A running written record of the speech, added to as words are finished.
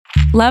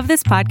Love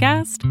this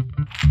podcast?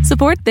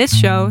 Support this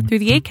show through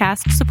the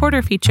Acast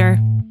supporter feature.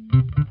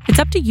 It's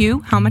up to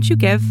you how much you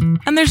give,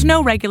 and there's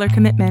no regular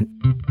commitment.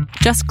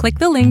 Just click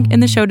the link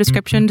in the show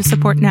description to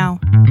support now.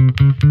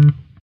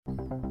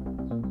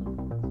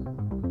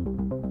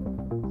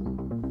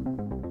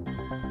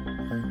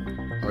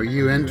 Are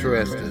you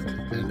interested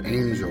in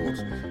angels,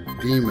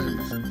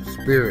 demons,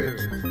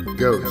 spirits,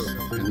 ghosts,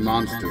 and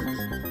monsters?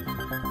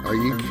 Are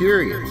you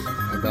curious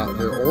about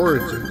their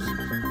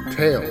origins,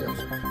 tales,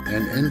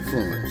 and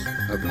influence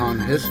upon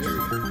history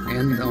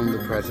and on the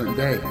present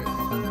day?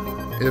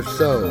 If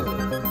so,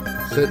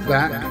 sit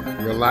back,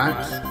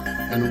 relax,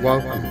 and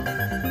welcome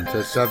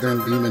to Southern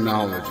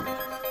Demonology,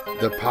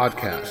 the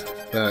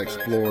podcast that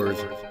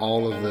explores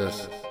all of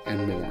this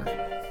and more.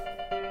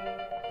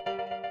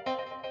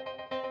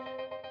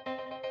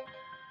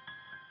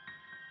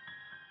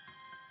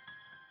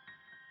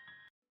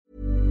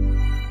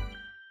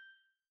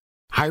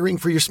 Hiring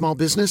for your small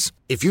business?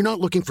 If you're not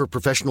looking for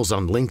professionals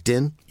on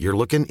LinkedIn, you're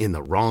looking in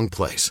the wrong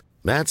place.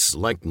 That's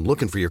like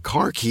looking for your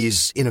car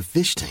keys in a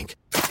fish tank.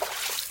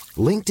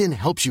 LinkedIn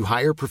helps you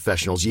hire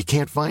professionals you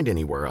can't find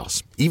anywhere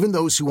else, even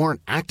those who aren't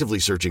actively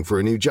searching for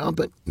a new job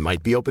but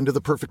might be open to the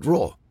perfect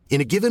role.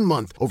 In a given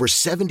month, over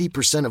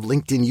 70% of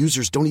LinkedIn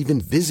users don't even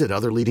visit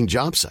other leading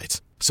job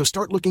sites. So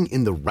start looking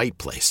in the right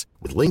place.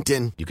 With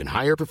LinkedIn, you can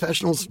hire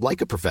professionals like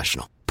a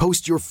professional.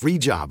 Post your free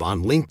job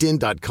on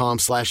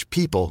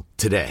linkedin.com/people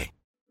today.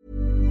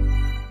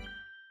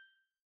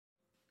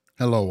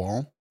 Hello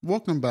all,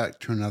 welcome back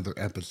to another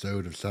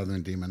episode of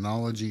Southern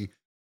Demonology.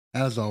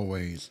 As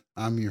always,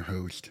 I'm your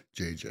host,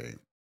 JJ.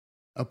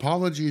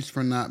 Apologies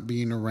for not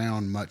being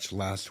around much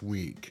last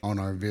week on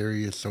our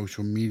various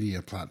social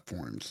media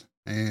platforms.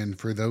 And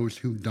for those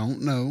who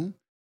don't know,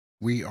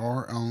 we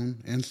are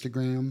on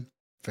Instagram,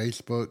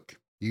 Facebook,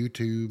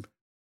 YouTube,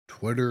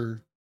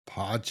 Twitter,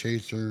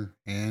 Podchaser,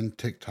 and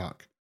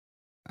TikTok.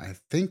 I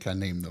think I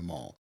named them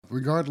all.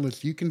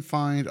 Regardless, you can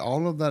find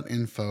all of that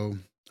info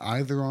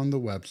either on the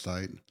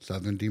website,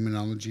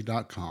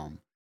 southerndemonology.com,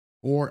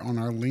 or on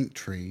our link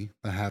tree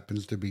that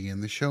happens to be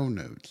in the show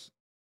notes.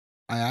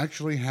 I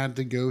actually had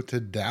to go to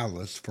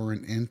Dallas for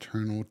an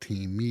internal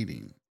team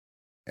meeting.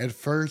 At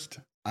first,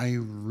 I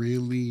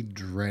really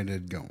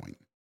dreaded going.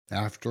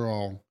 After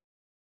all,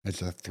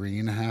 it's a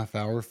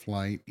 3.5-hour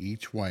flight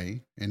each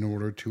way in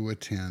order to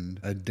attend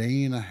a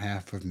day and a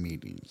half of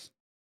meetings.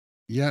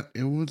 Yet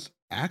it was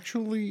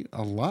actually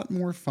a lot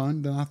more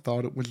fun than I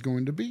thought it was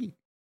going to be.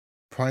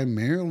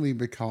 Primarily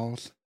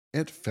because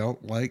it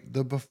felt like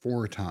the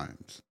before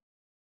times.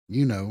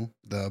 You know,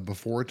 the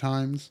before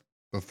times,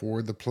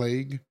 before the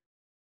plague.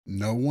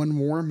 No one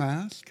wore a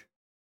mask.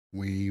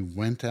 We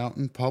went out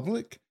in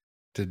public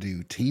to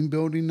do team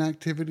building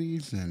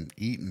activities and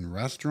eat in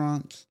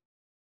restaurants.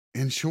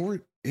 In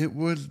short, it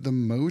was the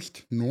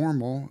most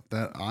normal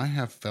that I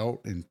have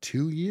felt in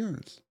 2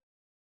 years.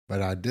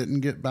 But I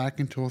didn't get back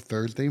until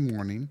Thursday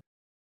morning.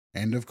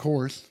 And of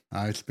course,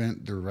 I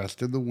spent the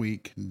rest of the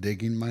week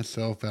digging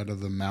myself out of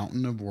the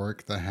mountain of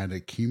work that had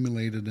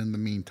accumulated in the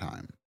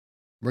meantime.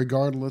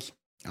 Regardless,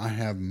 I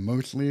have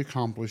mostly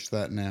accomplished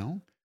that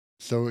now,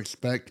 so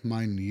expect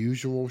my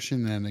usual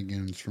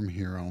shenanigans from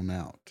here on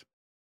out.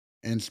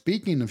 And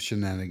speaking of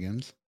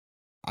shenanigans,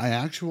 I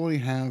actually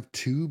have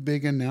 2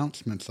 big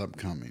announcements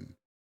upcoming,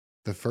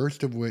 the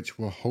first of which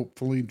will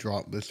hopefully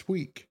drop this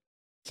week,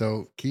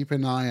 so keep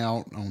an eye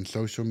out on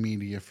social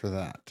media for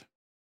that.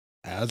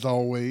 As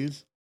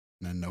always,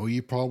 and I know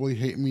you probably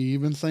hate me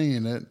even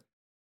saying it,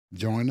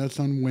 join us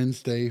on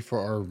Wednesday for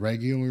our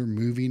regular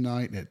movie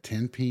night at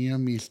 10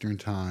 p.m. Eastern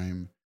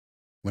Time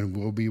when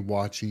we'll be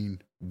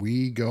watching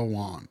We Go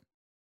On.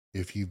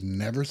 If you've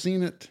never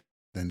seen it,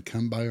 then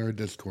come by our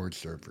Discord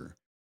server.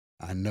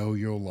 I know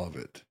you'll love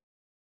it.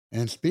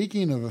 And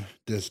speaking of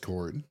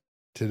Discord,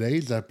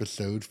 today's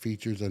episode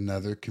features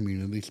another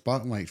Community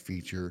Spotlight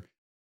feature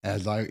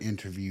as I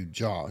interviewed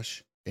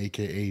Josh,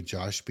 aka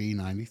Josh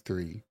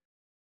B93,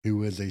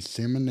 who is a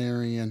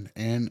seminarian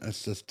and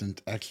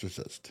assistant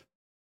exorcist.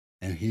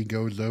 And he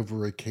goes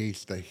over a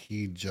case that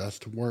he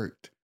just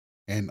worked,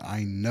 and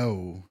I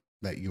know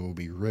that you'll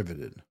be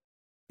riveted.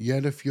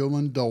 Yet if you'll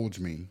indulge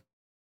me,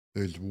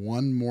 there's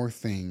one more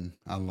thing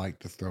I'd like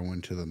to throw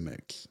into the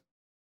mix.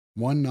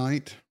 One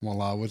night,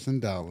 while I was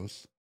in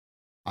Dallas,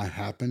 I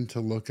happened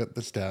to look at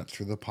the stats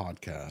for the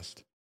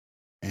podcast,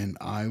 and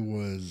I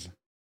was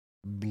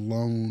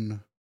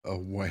blown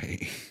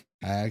away.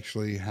 I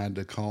actually had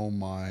to call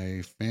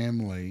my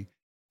family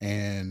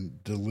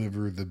and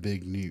deliver the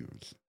big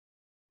news.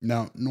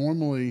 Now,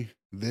 normally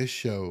this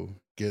show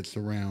gets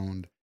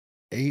around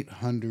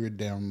 800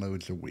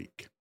 downloads a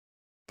week,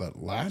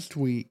 but last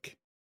week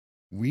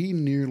we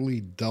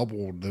nearly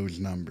doubled those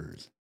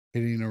numbers,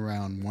 hitting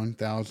around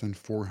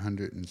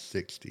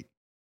 1,460.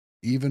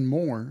 Even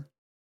more,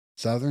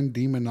 Southern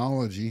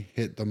Demonology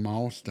hit the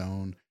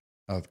milestone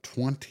of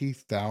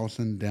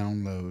 20,000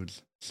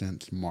 downloads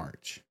since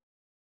March.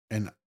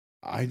 And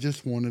I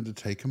just wanted to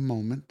take a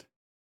moment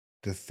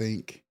to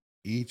thank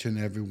each and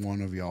every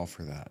one of y'all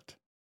for that.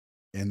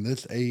 In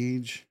this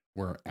age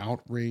where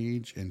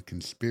outrage and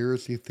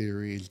conspiracy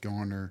theories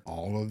garner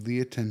all of the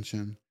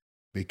attention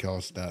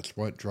because that's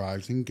what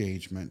drives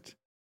engagement,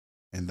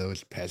 and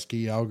those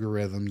pesky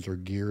algorithms are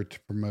geared to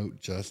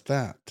promote just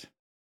that.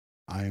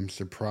 I am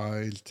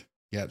surprised,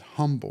 yet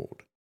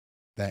humbled,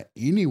 that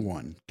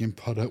anyone can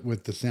put up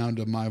with the sound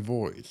of my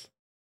voice.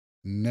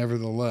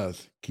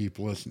 Nevertheless, keep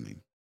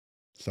listening.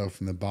 So,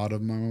 from the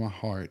bottom of my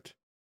heart,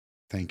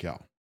 thank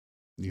y'all.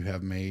 You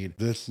have made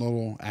this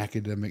little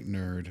academic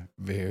nerd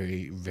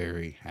very,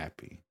 very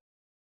happy.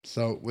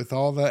 So, with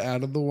all that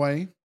out of the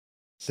way,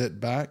 sit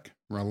back,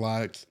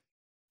 relax,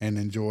 and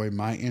enjoy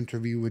my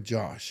interview with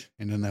Josh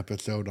in an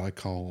episode I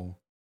call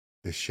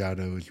The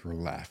Shadows Were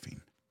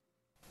Laughing.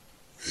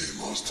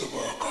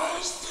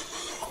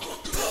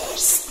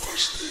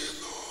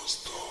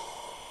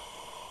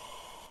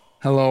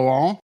 Hello,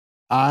 all.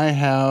 I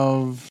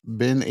have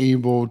been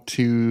able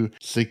to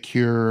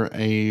secure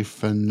a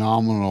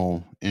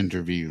phenomenal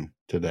interview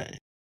today.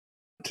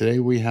 Today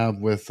we have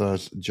with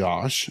us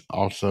Josh,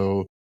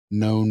 also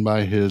known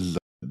by his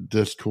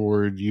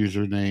Discord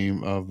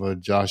username of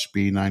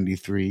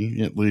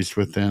JoshB93, at least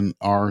within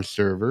our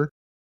server.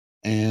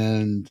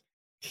 And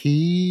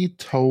he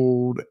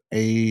told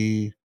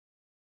a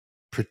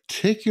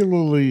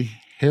particularly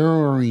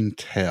harrowing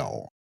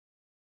tale,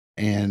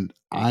 and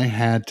I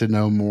had to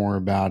know more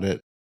about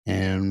it.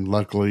 And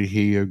luckily,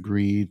 he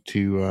agreed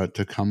to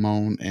come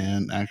on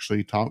and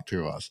actually talk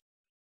to us.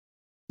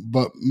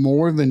 But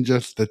more than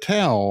just the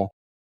tale,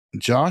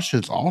 Josh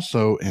is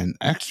also an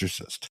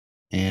exorcist,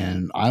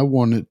 and I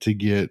wanted to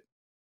get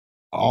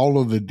all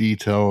of the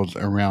details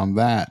around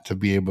that to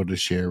be able to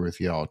share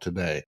with y'all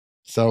today.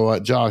 So,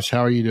 Josh, how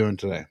are you doing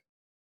today?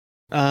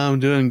 I'm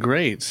doing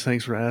great.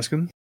 Thanks for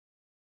asking.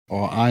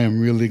 Well, I am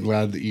really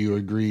glad that you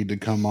agreed to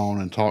come on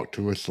and talk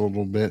to us a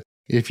little bit.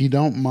 If you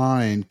don't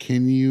mind,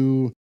 can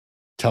you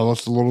tell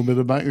us a little bit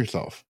about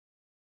yourself?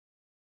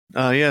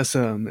 Yes,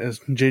 as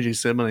JJ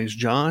said, my name's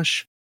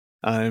Josh.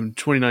 I'm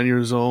 29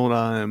 years old.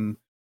 I'm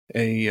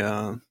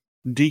a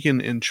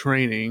deacon in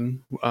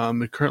training.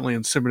 I'm currently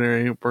in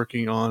seminary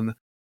working on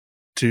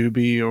to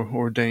be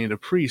ordained a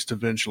priest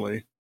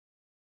eventually.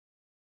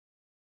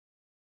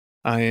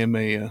 I am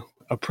a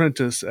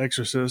apprentice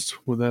exorcist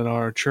within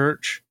our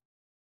church,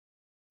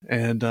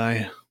 and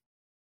I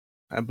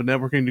have a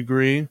networking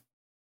degree,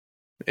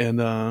 and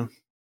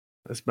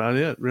that's about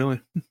it,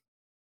 really.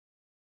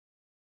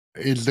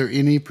 Is there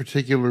any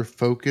particular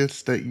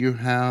focus that you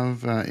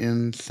have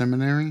in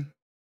seminary?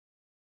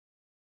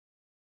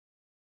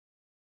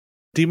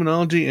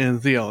 Demonology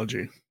and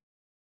theology.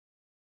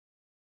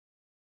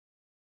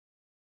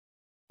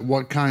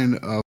 What kind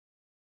of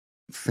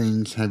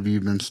things have you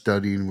been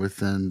studying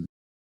within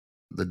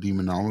the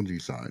demonology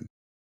side?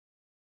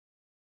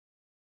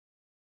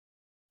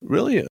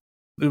 Really,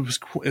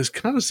 it's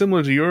kind of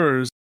similar to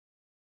yours.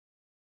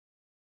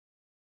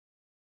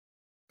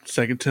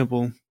 Second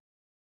Temple,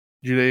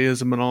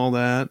 Judaism, and all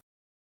that.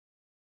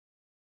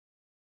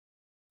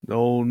 The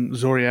old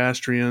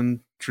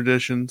Zoroastrian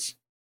traditions.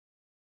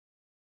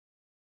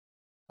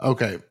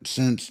 Okay,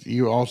 since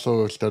you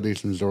also study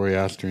some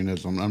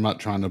Zoroastrianism, I'm not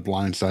trying to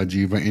blindside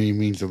you by any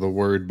means of the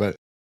word, but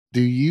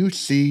do you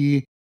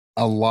see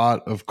a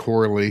lot of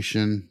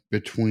correlation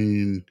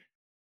between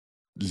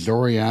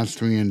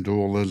Zoroastrian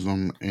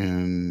dualism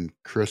and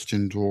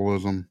Christian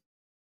dualism?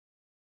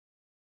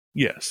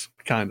 Yes,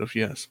 kind of,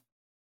 yes.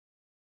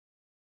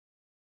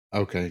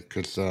 Okay,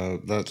 because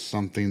that's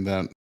something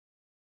that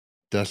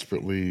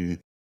desperately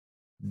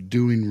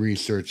doing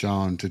research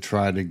on to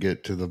try to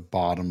get to the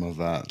bottom of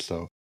that.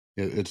 So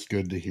it's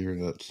good to hear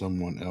that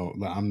someone else,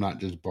 that I'm not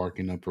just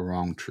barking up a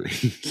wrong tree.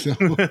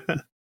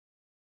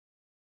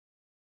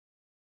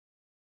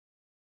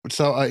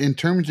 So in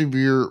terms of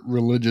your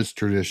religious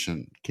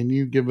tradition, can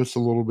you give us a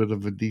little bit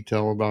of a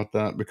detail about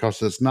that?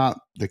 Because it's not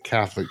the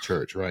Catholic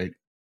Church, right?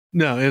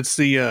 No, it's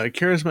the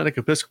Charismatic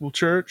Episcopal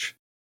Church.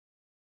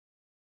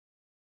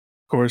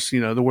 Of course,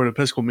 the word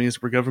Episcopal means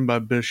we're governed by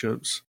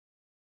bishops.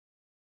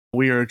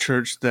 We are a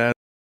church that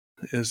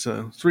is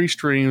a three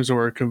streams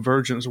or a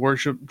convergence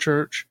worship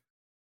church.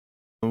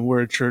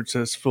 We're a church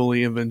that's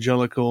fully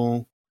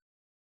evangelical,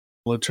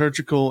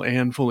 liturgical,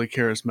 and fully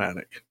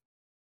charismatic.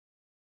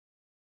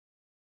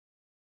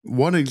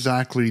 What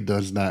exactly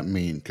does that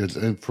mean? Because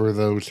for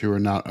those who are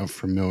not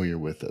familiar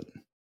with it.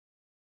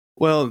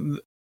 Well,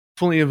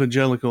 fully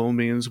evangelical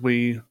means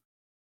we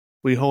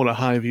hold a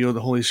high view of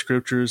the Holy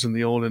Scriptures in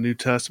the Old and New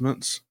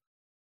Testaments.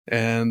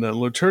 And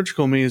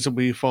liturgical means that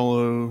we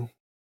follow,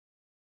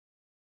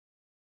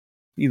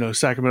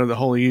 sacrament of the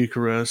Holy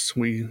Eucharist.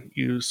 We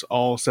use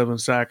all 7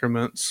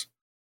 sacraments.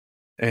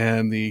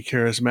 And the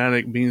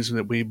charismatic means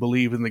that we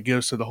believe in the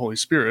gifts of the Holy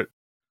Spirit,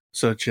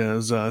 such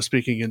as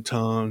speaking in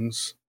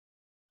tongues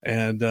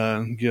and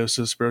gifts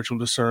of spiritual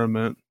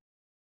discernment.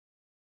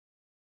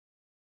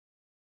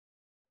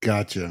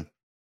 Gotcha.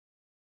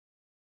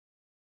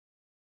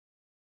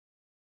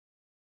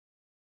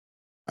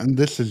 And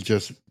this is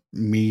just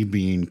me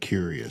being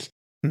curious.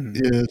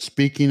 Mm-hmm. Is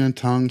speaking in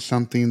tongues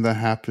something that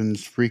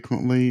happens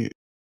frequently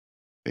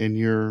in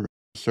your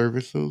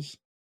services?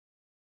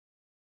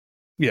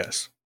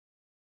 Yes.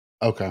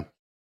 Okay.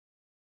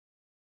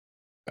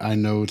 I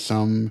know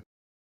some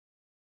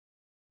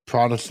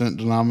Protestant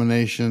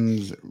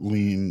denominations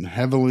lean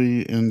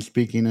heavily in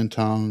speaking in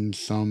tongues,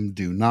 some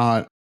do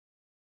not.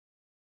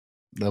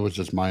 That was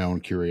just my own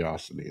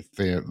curiosity.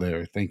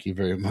 There. Thank you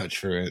very much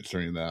for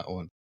answering that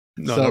one.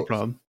 No So,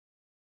 problem.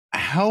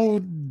 how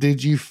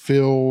did you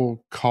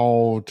feel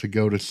called to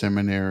go to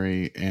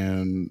seminary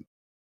and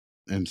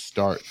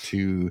start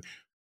to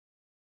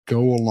go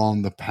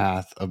along the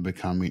path of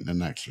becoming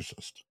an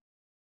exorcist?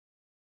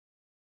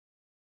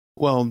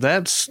 Well,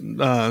 that's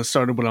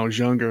started when I was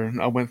younger.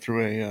 I went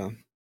through a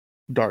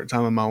dark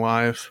time in my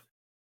life,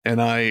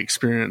 and I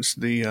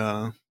experienced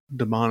the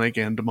demonic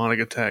and demonic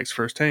attacks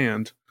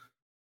firsthand,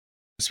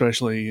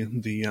 especially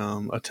the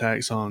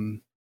attacks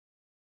on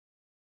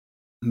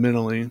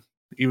mentally,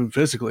 even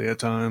physically at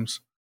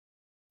times.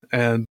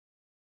 And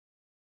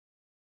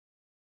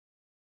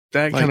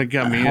that kind Like, of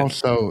got me how in.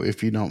 so,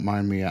 if you don't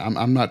mind me?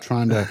 I'm not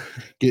trying to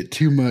get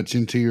too much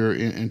into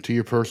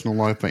your personal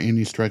life by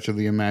any stretch of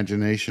the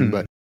imagination,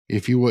 but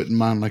if you wouldn't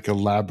mind, like,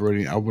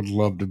 elaborating, I would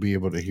love to be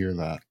able to hear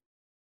that.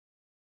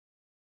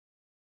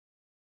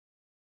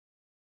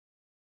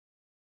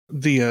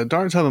 The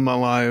dark time of my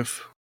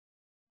life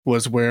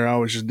was where I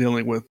was just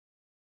dealing with. Of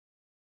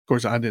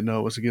course, I didn't know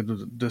it was a gift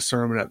of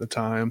discernment at the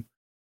time,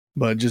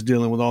 but just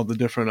dealing with all the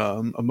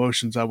different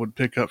emotions I would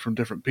pick up from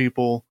different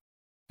people,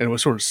 and it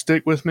would sort of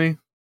stick with me,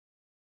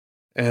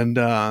 and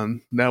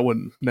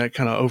that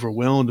kind of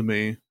overwhelmed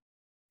me,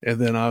 and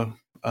then I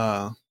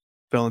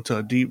fell into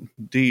a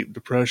deep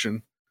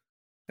depression,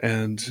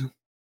 and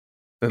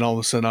then all of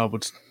a sudden I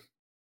would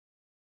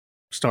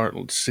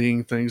start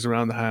seeing things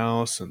around the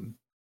house and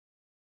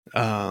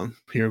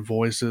hear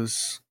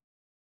voices,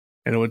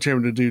 and it would tear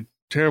me to do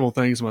terrible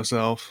things to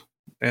myself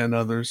and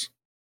others.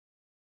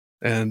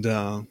 And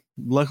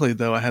luckily,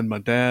 though, I had my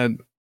dad.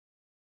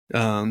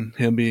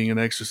 Him being an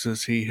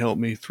exorcist, he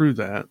helped me through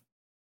that.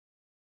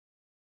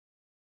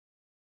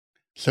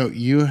 So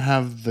you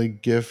have the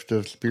gift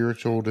of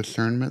spiritual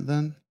discernment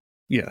then?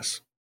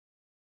 Yes.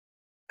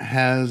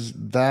 Has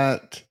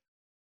that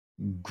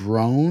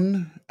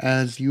grown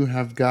as you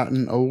have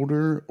gotten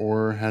older,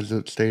 or has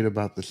it stayed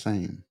about the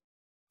same?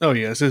 Oh,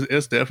 yes.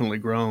 It's definitely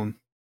grown.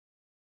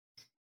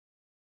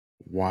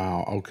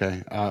 Wow.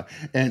 Okay.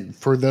 And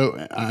for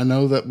though I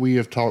know that we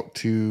have talked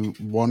to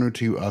one or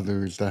two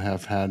others that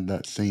have had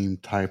that same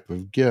type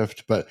of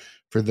gift, but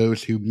for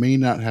those who may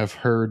not have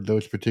heard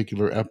those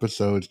particular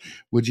episodes,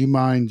 would you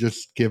mind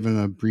just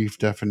giving a brief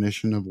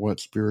definition of what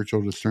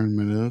spiritual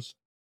discernment is?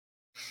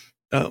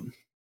 Um,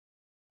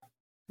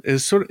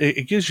 it's sort of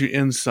it gives you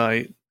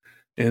insight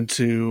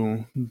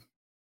into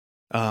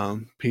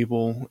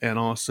people and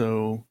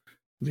also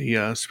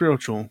the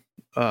spiritual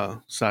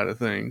side of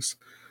things.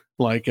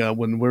 Like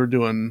when we're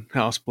doing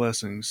house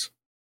blessings,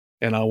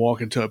 and I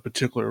walk into a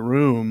particular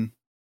room,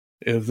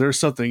 if there's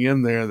something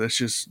in there that's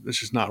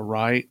just not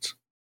right,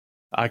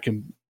 I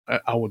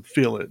would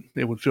feel it.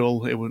 It would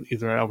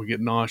either I would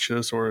get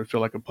nauseous or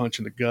feel like a punch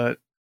in the gut.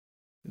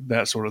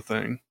 That sort of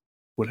thing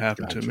would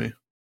happen to Gotcha. me.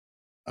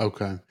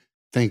 Okay.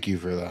 Thank you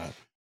for that.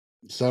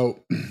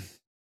 So,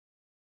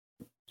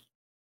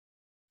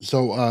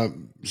 so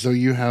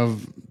you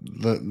have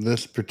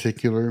this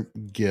particular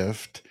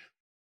gift.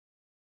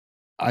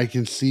 I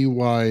can see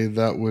why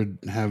that would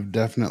have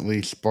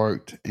definitely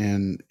sparked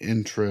an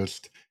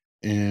interest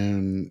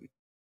in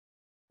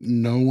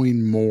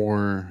knowing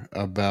more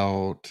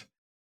about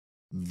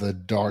the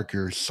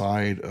darker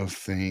side of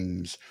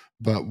things.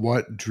 But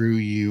what drew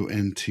you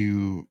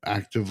into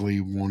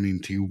actively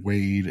wanting to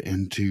wade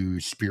into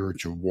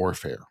spiritual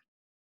warfare?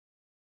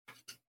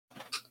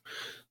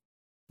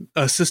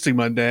 Assisting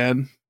my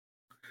dad,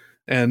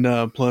 and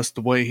plus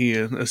the way he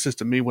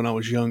assisted me when I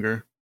was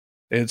younger,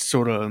 it's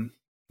sort of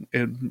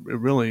it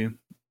really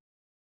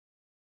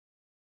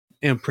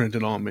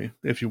imprinted on me,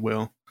 if you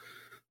will.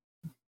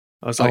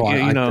 I was Oh, like,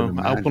 yeah, I could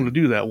I want to imagine.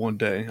 do that one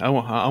day. I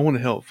want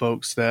to help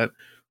folks that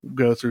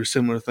go through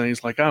similar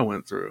things like I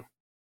went through,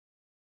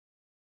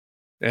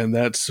 and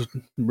that's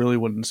really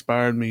what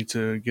inspired me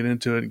to get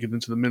into it and get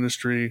into the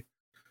ministry,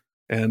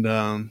 and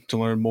to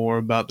learn more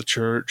about the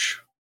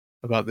church,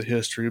 about the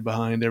history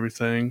behind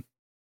everything.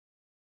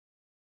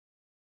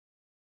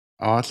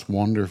 Oh, that's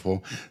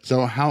wonderful.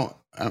 So, how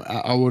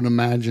I would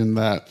imagine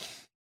that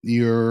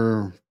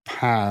your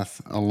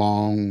path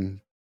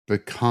along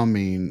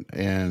becoming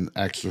an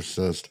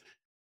exorcist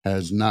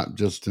has not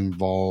just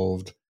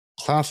involved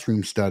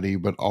classroom study,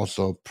 but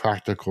also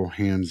practical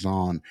hands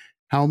on.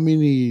 How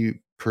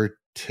many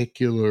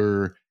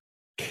particular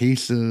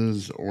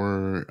cases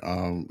or,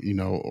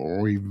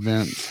 or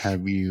events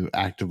have you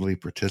actively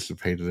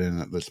participated in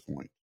at this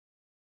point?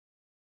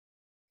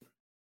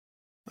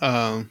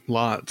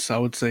 Lots, I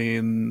would say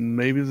in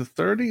maybe the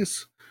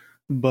 30s,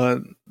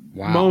 but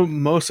Wow.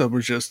 most of them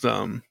were just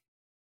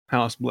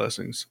house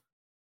blessings.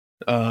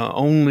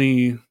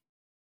 Only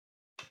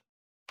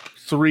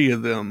 3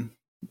 of them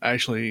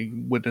actually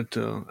went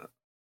into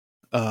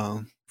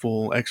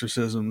full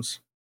exorcisms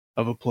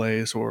of a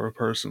place or a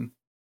person.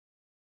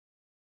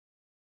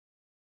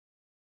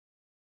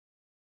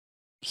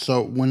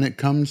 So when it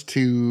comes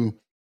to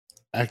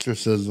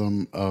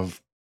exorcism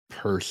of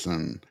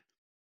person,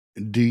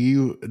 do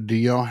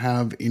y'all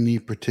have any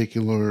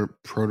particular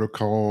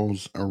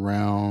protocols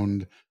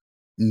around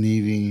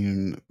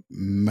needing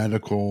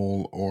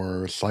medical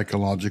or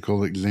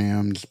psychological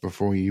exams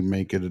before you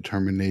make a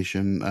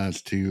determination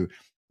as to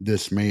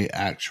this may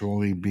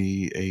actually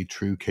be a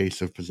true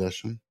case of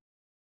possession?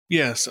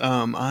 Yes,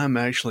 I'm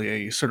actually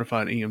a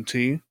certified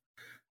EMT,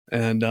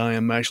 and I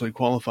am actually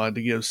qualified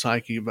to give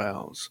psych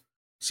evals.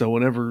 So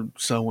whenever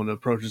someone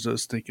approaches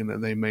us thinking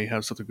that they may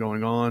have something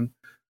going on,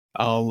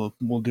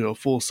 we'll do a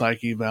full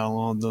psych eval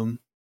on them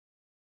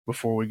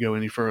before we go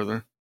any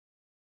further.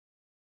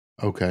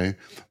 Okay.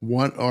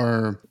 What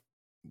are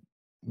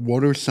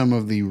some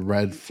of the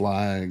red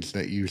flags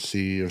that you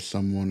see if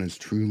someone is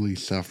truly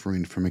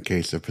suffering from a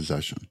case of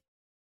possession?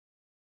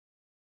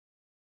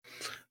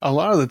 A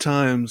lot of the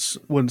times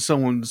when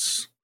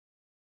someone's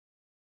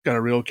got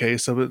a real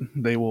case of it,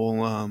 they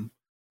will,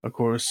 of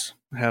course,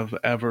 have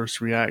adverse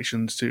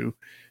reactions to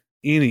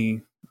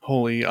any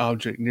holy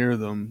object near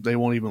them. They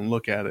won't even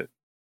look at it.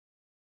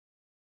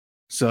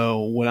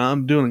 So when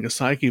I'm doing a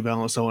psyche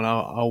balance,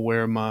 I'll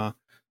wear my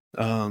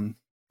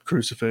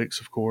crucifix,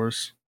 of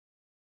course.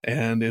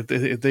 And if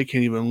they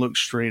can't even look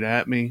straight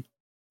at me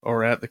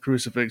or at the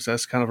crucifix,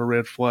 that's kind of a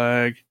red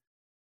flag.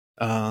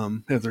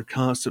 If they're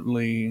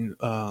constantly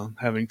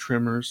having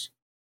tremors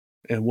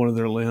in one of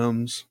their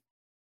limbs,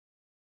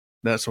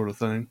 that sort of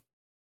thing.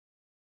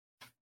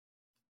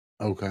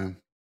 Okay.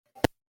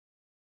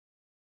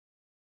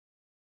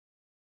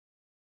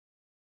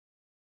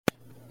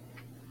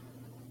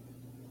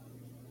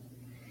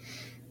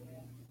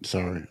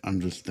 Sorry, I'm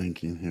just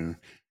thinking here.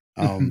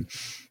 I'm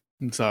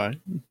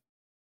sorry.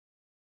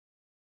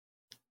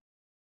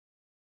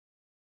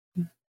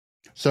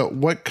 So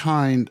what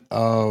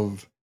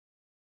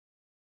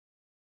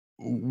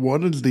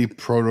is the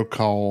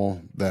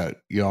protocol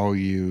that y'all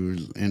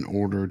use in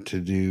order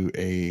to do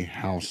a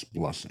house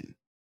blessing?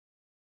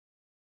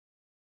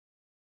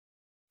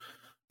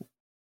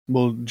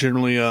 We'll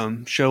generally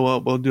show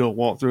up. We'll do a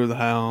walkthrough of the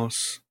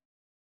house,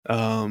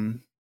 walkthrough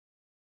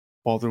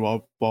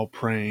while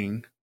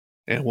praying,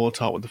 and we'll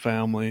talk with the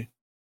family,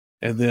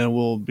 and then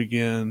we'll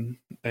begin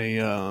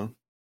a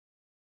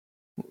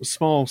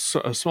small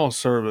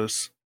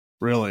service.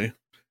 Really,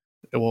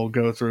 it will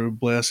go through,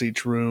 bless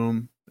each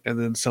room, and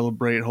then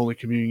celebrate Holy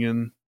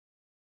Communion.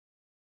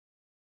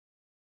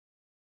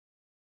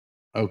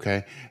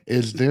 Okay.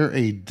 Is there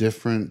a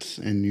difference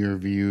in your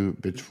view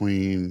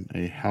between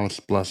a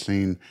house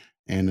blessing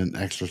and an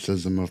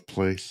exorcism of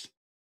place?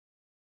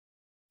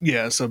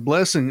 Yes, a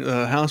blessing,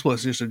 house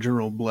blessing, is just a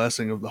general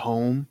blessing of the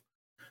home,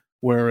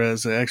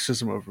 whereas the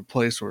exorcism of a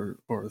place or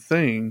a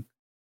thing,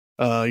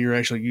 you're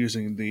actually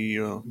using the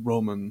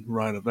Roman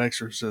rite of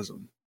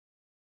exorcism.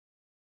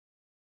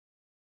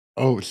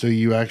 Oh, so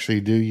you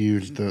actually do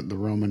use the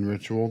Roman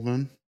ritual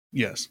then?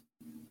 Yes.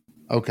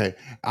 Okay.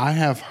 I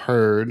have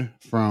heard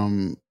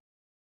from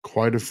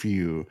quite a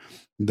few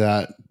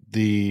that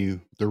the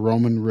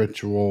Roman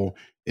ritual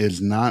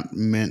is not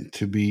meant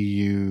to be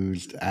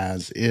used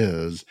as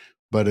is,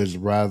 but is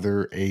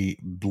rather a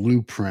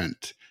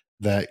blueprint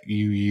that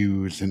you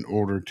use in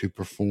order to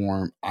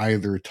perform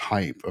either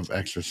type of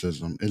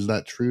exorcism. Is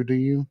that true to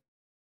you?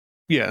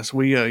 Yes,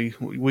 we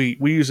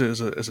use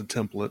it as a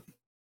template.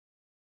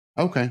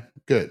 Okay,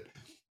 good.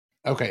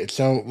 Okay,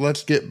 so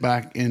let's get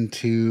back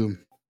into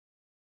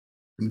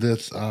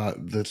this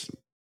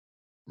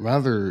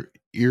rather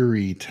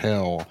eerie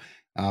tale.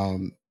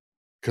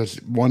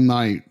 Because one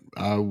night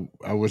I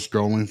was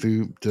scrolling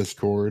through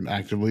Discord,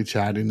 actively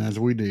chatting as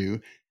we do,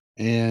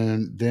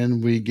 and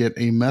then we get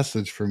a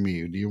message from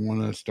you. Do you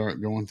want to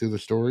start going through the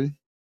story?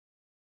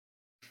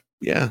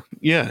 Yeah,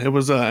 it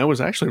was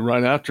actually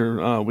right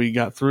after we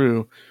got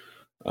through.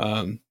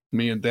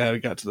 Me and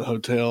Dad got to the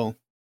hotel,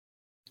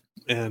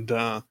 and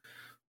of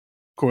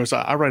course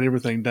I write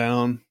everything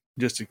down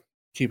just to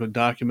keep a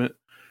document,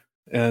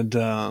 and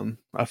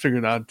I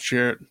figured I'd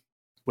share it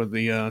with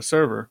the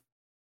server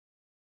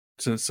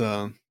since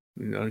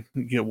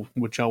get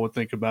what y'all would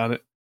think about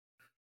it.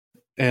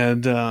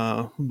 And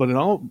but it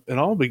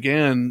all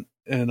began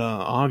in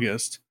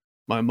August.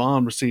 My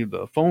mom received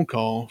a phone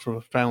call from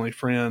a family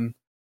friend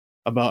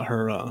about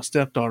her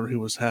stepdaughter who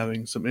was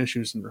having some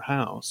issues in her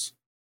house.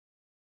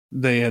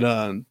 They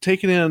had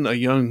taken in a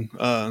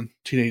young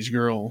teenage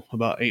girl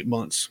about 8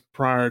 months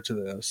prior to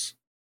this,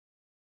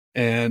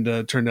 and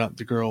turned out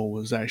the girl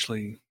was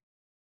actually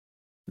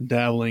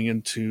dabbling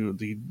into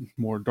the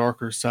more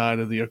darker side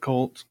of the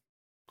occult,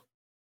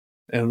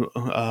 and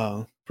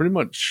pretty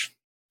much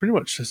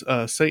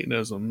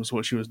Satanism is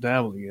what she was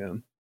dabbling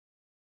in.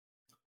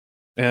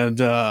 And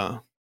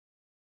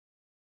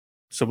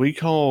so we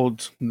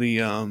called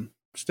the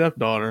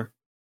stepdaughter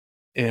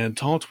and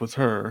talked with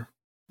her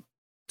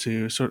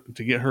to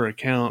get her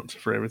account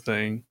for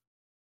everything,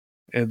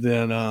 and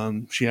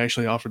then she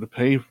actually offered to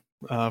pay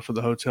for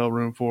the hotel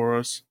room for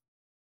us.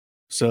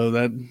 So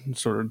that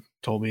sort of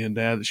told me and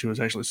Dad that she was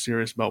actually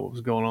serious about what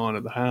was going on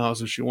at the house,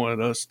 and she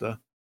wanted us to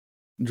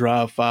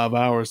drive 5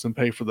 hours and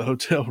pay for the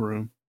hotel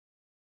room.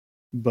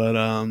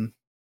 But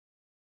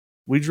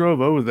we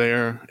drove over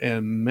there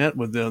and met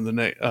with them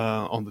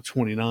on the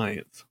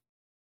 29th.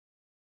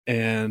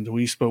 And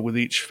we spoke with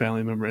each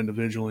family member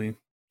individually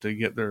to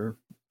get their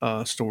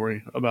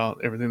story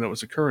about everything that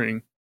was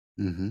occurring.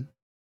 Mm-hmm.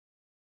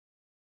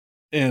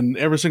 And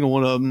every single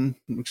one of them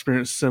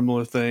experienced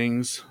similar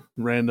things,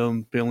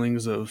 random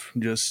feelings of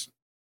just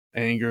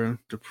anger,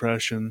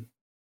 depression,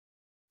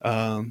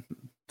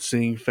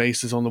 seeing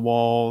faces on the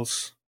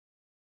walls,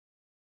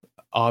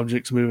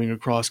 objects moving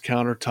across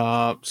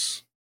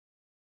countertops.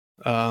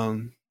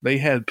 They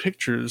had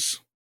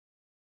pictures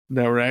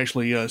that were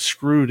actually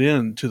screwed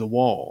into the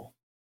wall.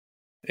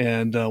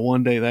 And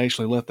one day they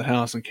actually left the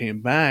house and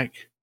came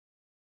back,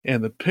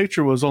 and the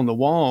picture was on the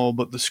wall,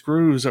 but the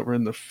screws that were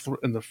in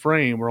the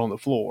frame were on the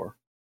floor.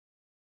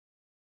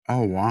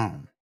 Oh,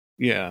 wow.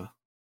 Yeah.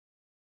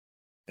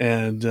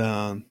 And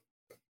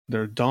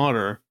their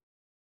daughter,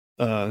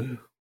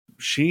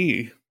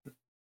 she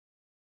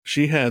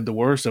had the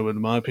worst of it,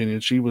 in my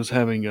opinion. She was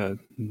having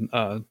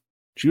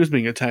she was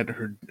being attacked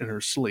in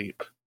her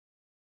sleep,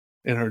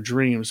 in her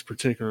dreams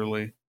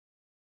particularly.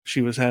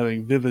 She was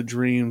having vivid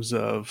dreams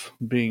of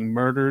being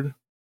murdered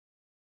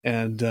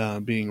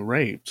and being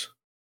raped.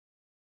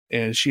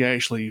 And she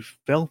actually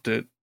felt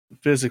it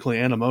physically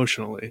and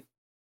emotionally,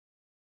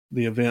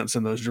 the events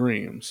in those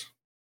dreams.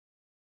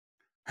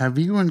 Have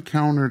you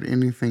encountered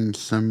anything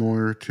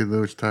similar to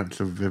those types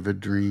of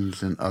vivid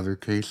dreams in other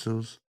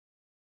cases?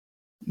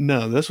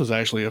 No, this was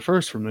actually a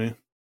first for me.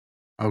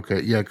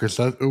 Okay, yeah, because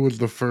it was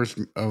the first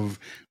of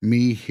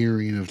me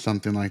hearing of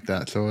something like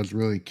that, so I was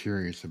really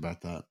curious about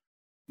that.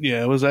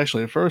 Yeah, it was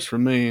actually a first for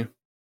me.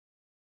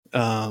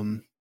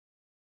 So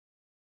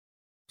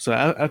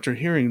after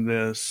hearing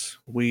this,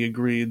 we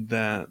agreed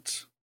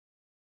that,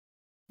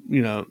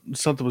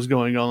 something was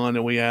going on,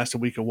 and we asked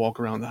if we could walk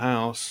around the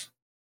house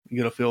and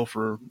get a feel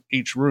for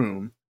each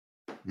room.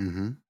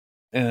 Mm-hmm.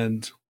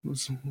 And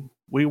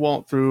we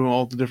walked through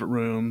all the different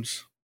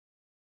rooms.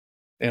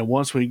 And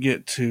once we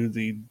get to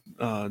the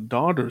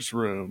daughter's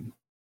room.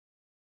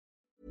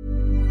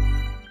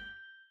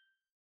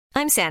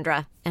 I'm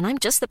Sandra, and I'm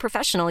just the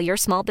professional your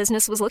small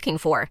business was looking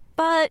for.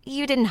 But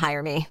you didn't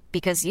hire me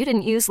because you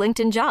didn't use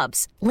LinkedIn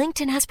Jobs.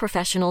 LinkedIn has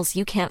professionals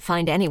you can't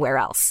find anywhere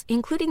else,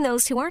 including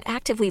those who aren't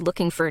actively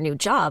looking for a new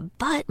job,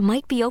 but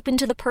might be open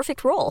to the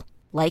perfect role,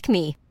 like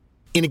me.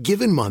 In a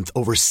given month,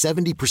 over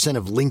 70%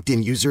 of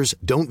LinkedIn users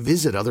don't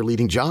visit other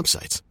leading job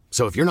sites.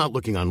 So if you're not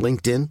looking on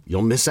LinkedIn,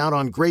 you'll miss out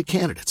on great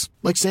candidates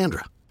like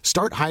Sandra.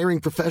 Start hiring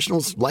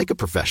professionals like a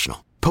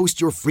professional. Post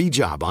your free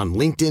job on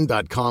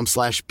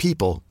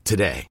linkedin.com/people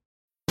today.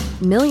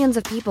 Millions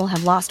of people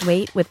have lost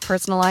weight with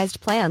personalized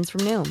plans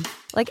from Noom.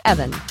 Like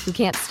Evan, who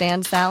can't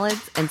stand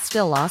salads and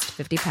still lost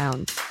 50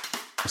 pounds.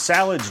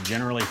 Salads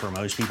generally for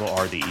most people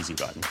are the easy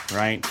button,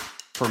 right?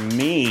 For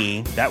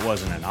me, that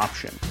wasn't an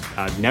option.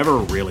 I never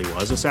really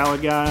was a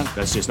salad guy.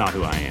 That's just not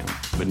who I am.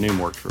 But Noom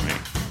worked for me.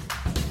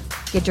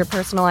 Get your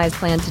personalized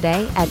plan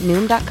today at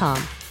Noom.com.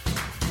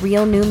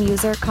 Real Noom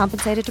user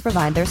compensated to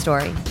provide their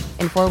story.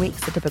 In 4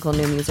 weeks, the typical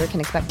Noom user can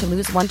expect to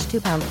lose 1 to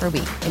 2 pounds per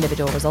week.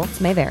 Individual results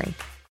may vary.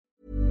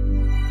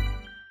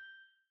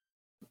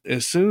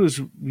 As soon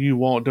as you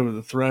walked over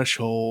the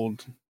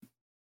threshold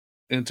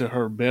into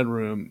her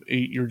bedroom,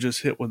 you're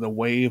just hit with a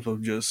wave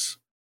of just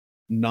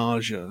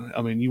nausea.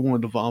 I mean, you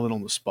wanted to vomit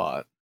on the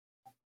spot.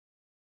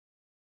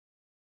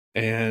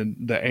 And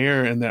the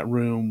air in that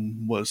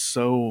room was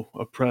so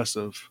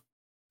oppressive.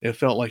 It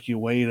felt like you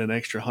weighed an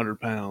extra 100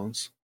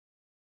 pounds.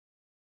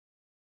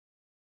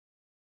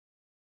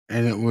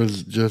 And it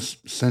was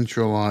just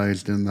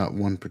centralized in that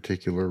one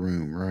particular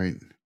room, right?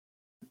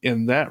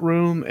 In that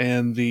room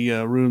and the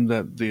room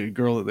that the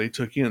girl that they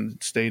took in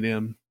stayed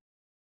in.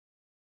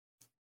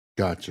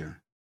 Gotcha.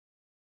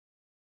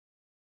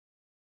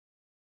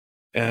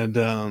 And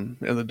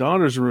in the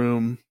daughter's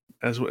room,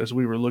 as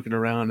we were looking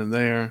around in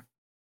there,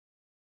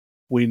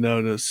 we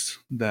noticed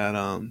that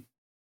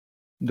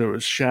there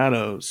was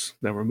shadows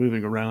that were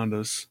moving around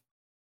us,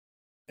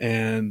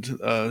 and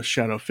a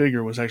shadow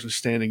figure was actually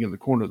standing in the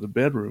corner of the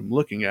bedroom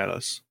looking at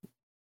us,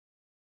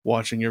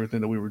 watching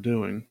everything that we were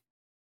doing.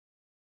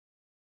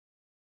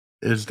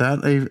 Is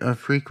that a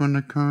frequent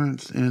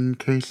occurrence in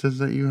cases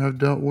that you have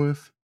dealt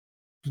with?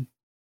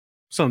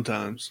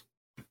 Sometimes.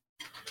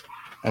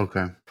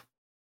 Okay.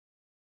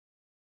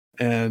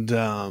 And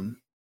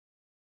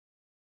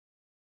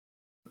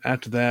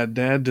after that,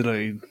 Dad did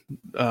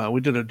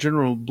we did a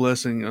general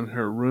blessing on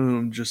her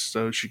room just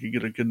so she could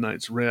get a good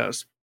night's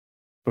rest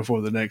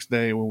before the next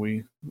day when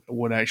we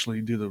would actually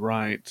do the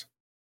rite.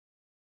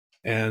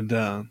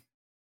 And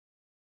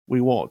we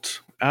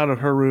walked out of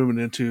her room and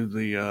into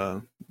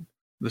the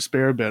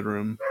spare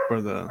bedroom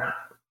where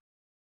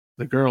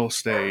the girl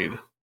stayed.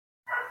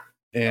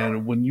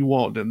 And when you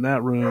walked in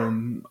that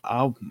room,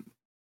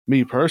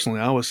 me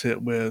personally, I was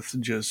hit with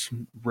just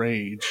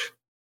rage.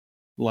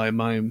 Like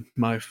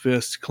my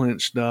fist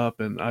clenched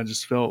up, and I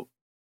just felt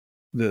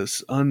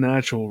this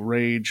unnatural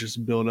rage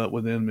just build up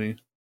within me.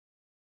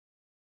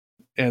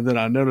 And then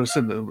I noticed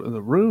in the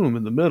room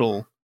in the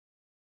middle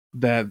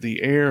that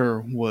the air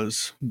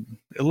was,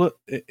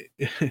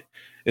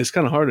 it's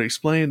kind of hard to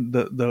explain.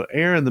 The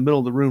air in the middle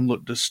of the room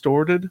looked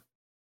distorted,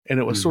 and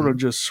it was sort of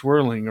just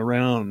swirling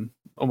around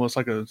almost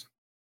like a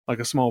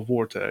small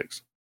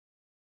vortex.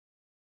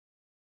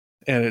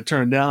 And it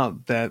turned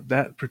out that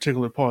that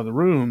particular part of the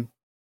room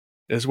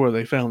is where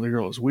they found the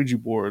girl's Ouija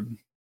board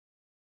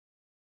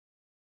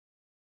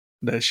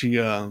that she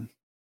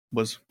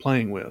was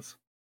playing with.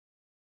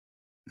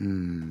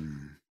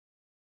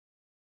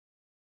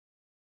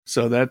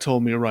 So that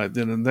told me right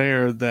then and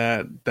there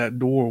that that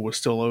door was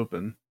still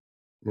open.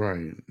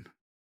 Right.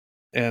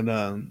 And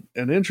an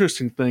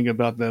interesting thing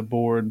about that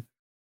board,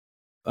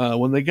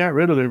 when they got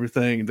rid of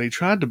everything, they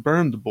tried to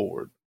burn the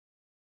board,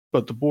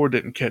 but the board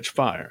didn't catch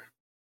fire.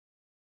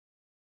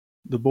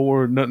 The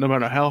board, no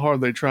matter how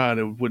hard they tried,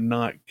 it would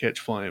not catch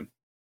flame.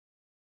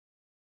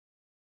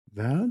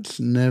 That's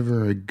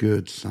never a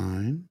good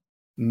sign.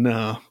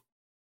 No.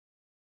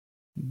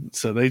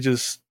 So they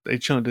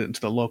chunked it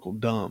into the local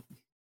dump.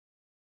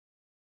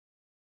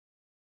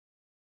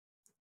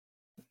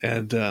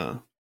 And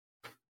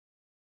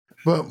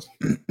but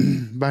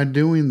by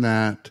doing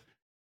that,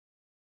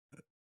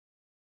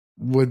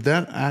 would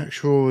that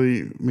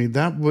actually, I mean,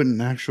 that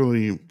wouldn't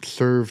actually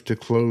serve to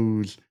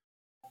close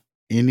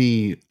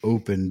any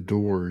open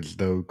doors,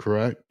 though,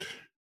 correct?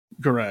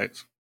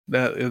 Correct.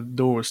 That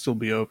door would still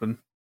be open.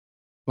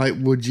 Like,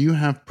 would you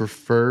have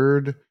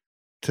preferred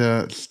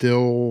to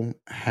still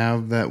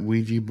have that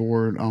Ouija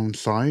board on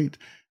site?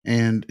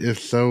 And if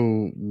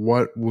so,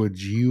 what would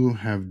you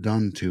have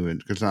done to it?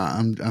 Because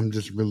I'm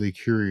just really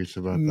curious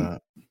about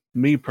that.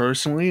 Me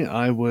personally,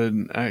 I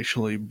would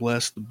actually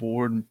bless the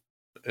board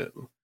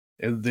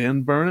and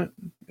then burn it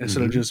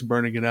instead of just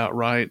burning it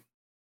outright.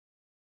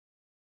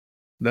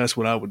 That's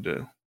what I would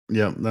do.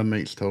 Yeah, that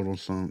makes total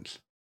sense.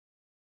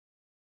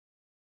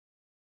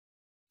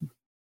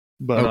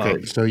 But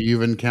okay, so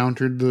you've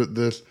encountered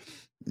this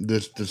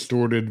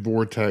distorted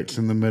vortex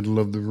in the middle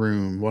of the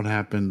room. What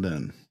happened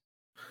then?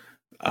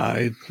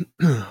 I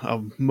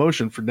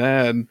motioned for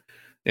Dad,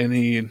 and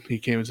he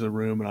came into the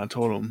room, and I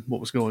told him what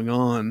was going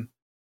on,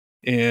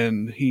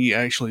 and he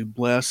actually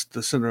blessed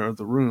the center of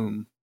the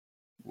room.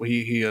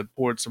 He had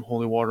poured some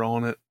holy water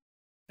on it,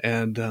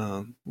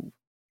 and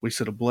we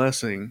said a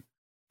blessing,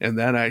 and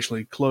that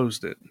actually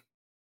closed it.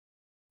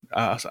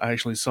 I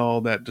actually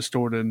saw that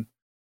distorted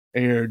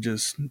air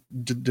just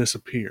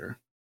disappear.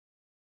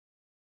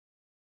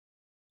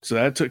 So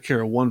that took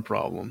care of one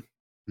problem.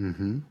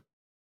 And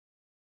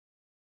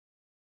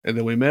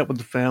then we met with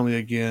the family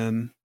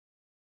again,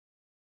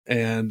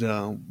 and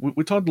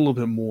we talked a little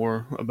bit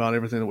more about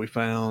everything that we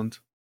found,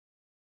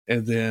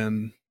 and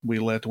then we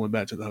left and went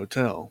back to the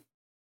hotel.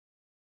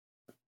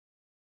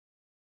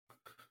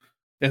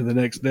 And the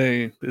next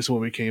day is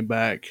when we came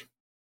back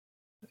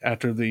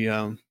after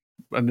the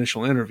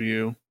initial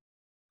interview,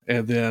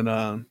 and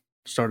then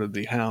started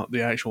the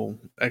actual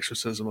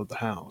exorcism of the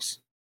house.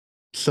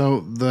 So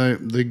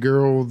the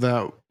girl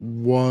that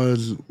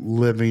was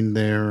living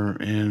there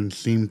and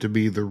seemed to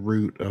be the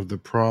root of the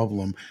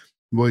problem,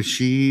 was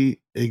she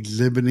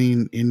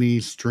exhibiting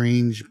any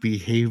strange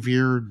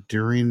behavior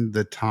during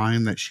the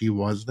time that she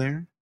was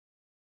there?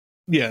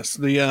 Yes,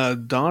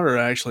 the daughter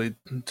actually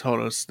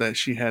told us that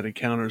she had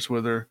encounters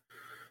with her.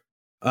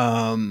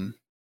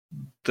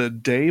 The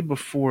day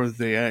before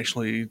they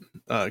actually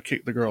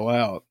kicked the girl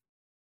out,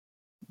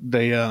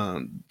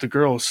 the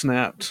girl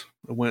snapped,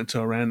 went to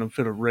a random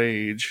fit of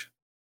rage,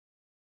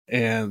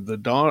 and the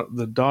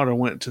daughter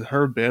went to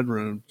her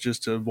bedroom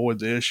just to avoid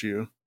the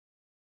issue.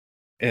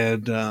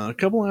 And a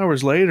couple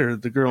hours later,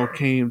 the girl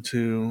came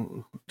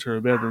to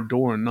her bedroom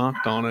door and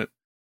knocked on it,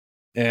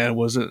 and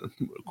was, of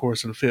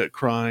course, in a fit,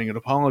 crying and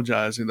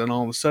apologizing. Then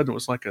all of a sudden, it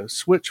was like a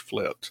switch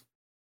flipped,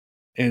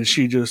 and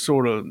she just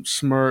sort of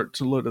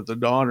smirked, looked at the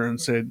daughter, and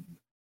said,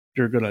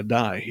 "You're gonna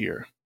die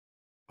here."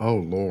 Oh,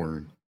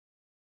 Lord.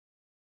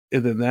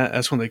 And then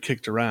that's when they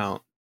kicked her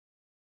out.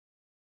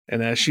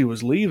 And as she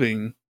was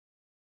leaving,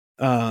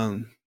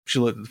 she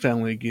looked at the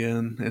family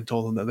again and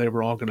told them that they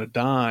were all going to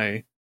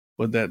die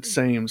with that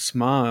same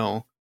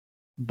smile.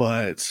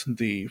 But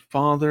the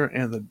father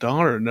and the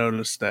daughter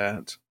noticed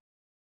that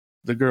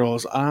the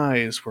girl's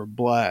eyes were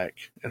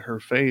black and her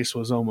face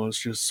was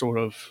almost just sort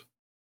of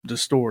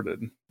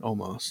distorted,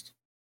 almost.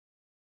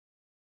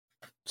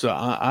 So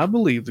I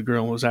believe the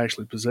girl was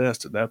actually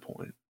possessed at that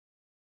point.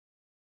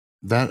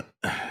 That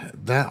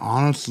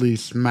honestly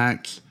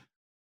smacks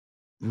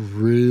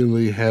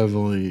really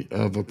heavily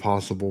of a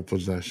possible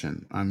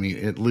possession. I mean,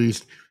 at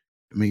least,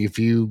 if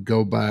you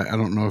go by, I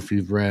don't know if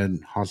you've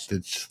read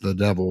Hostage to the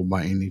Devil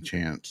by any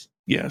chance.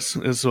 Yes,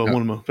 it's one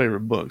of my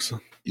favorite books.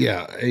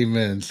 Yeah,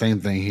 amen. Same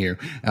thing here.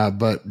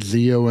 But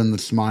Zio and the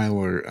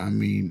Smiler,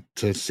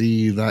 to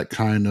see that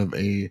kind of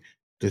a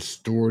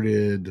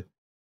distorted,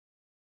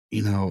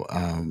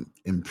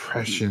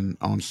 impression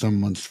on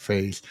someone's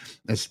face,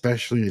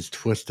 especially as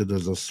twisted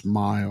as a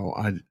smile,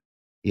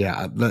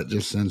 that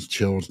just sends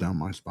chills down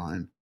my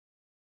spine.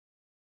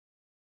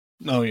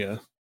 Oh yeah,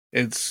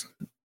 it's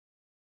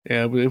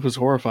Yeah, but it was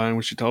horrifying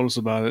when she told us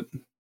about it.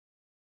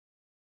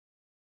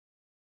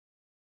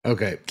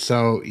 Okay,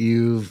 so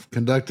you've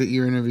conducted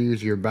your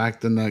interviews. You're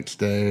back the next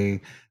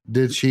day.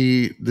 Did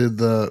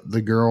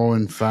the girl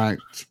in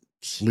fact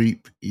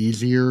sleep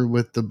easier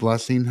with the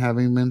blessing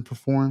having been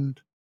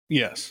performed?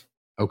 Yes,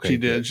 Okay, she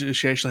did. good.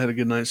 She actually had a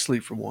good night's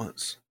sleep for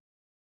once.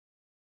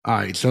 All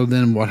right. So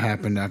then, what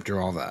happened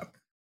after all that?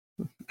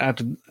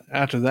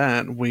 After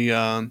that,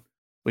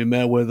 we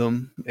met with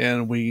them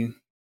and we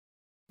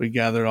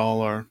gathered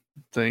all our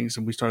things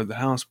and we started the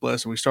house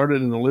blessing. We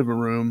started in the living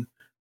room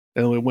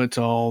and we went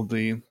to all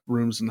the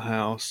rooms in the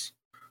house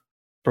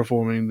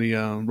performing the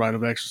rite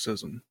of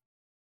exorcism.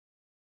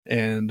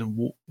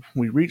 And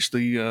we reached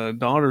the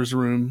daughter's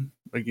room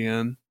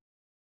again,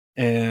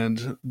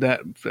 and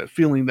that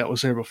feeling that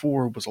was there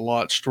before was a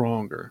lot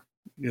stronger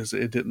because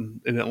it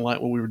didn't like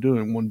what we were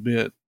doing one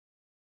bit.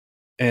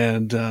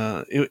 And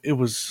it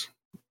was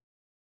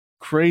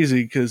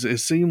crazy because it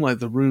seemed like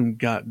the room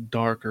got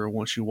darker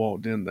once you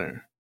walked in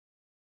there.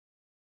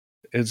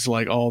 It's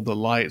like all the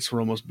lights were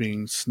almost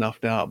being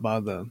snuffed out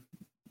by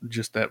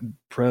just that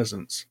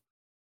presence.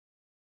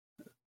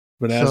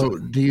 But so,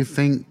 do you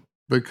think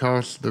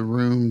because the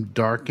room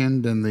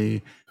darkened and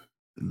the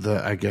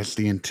I guess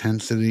the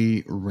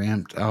intensity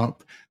ramped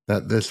up,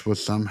 that this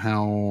was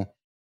somehow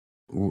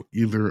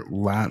either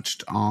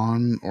latched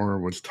on or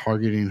was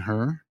targeting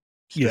her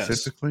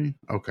specifically?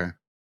 Yes. Okay.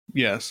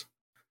 Yes.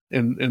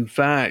 In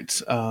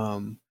fact,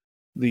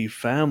 the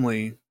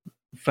family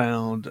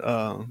found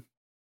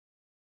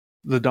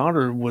the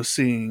daughter was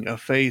seeing a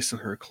face in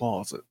her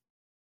closet,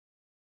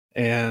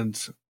 and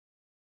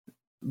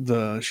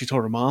she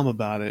told her mom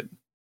about it.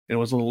 It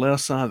was on the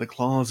left side of the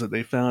closet.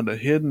 They found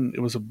it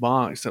was a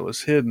box that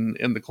was hidden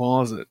in the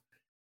closet,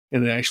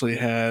 and it actually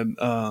had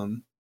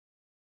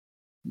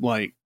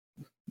like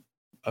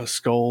a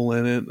skull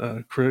in it,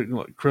 a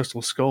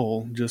crystal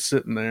skull just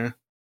sitting there,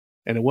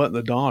 and it wasn't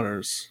the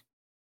daughter's,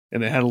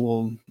 and it had a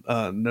little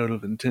note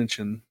of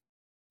intention,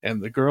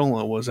 and the girl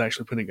was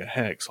actually putting a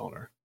hex on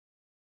her.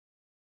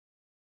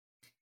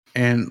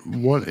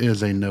 And what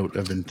is a note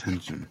of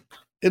intention?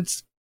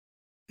 It's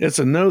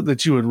a note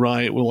that you would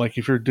write. Well, like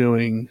if you're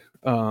doing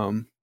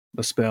a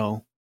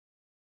spell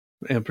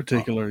in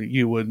particular,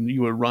 you would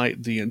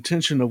write the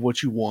intention of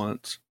what you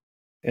want,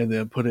 and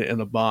then put it in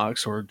a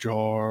box or a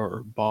jar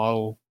or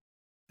bottle,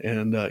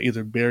 and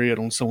either bury it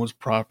on someone's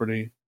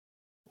property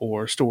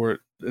or store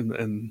it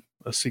in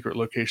a secret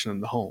location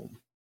in the home.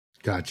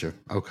 Gotcha.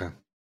 Okay.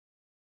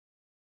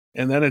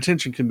 And that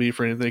intention can be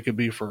for anything. It could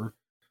be for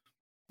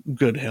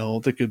good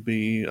health. It could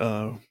be,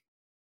 or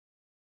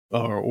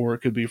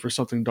it could be for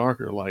something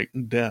darker like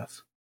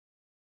death.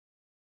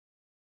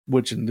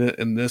 Which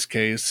in this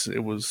case, it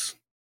was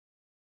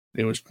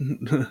it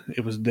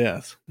was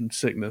death and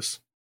sickness.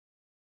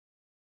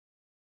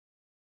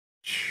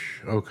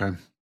 Okay.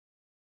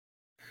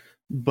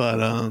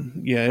 But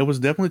yeah, it was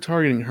definitely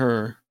targeting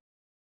her,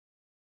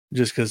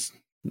 just because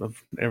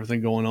of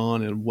everything going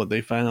on and what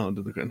they found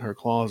in her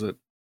closet.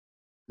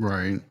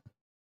 Right.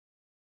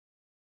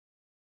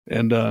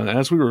 And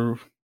as we were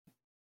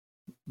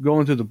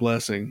going through the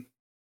blessing,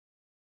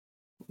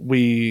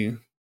 of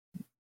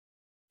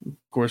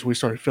course, we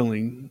started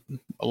feeling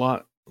a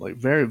lot like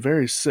very,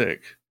 very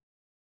sick,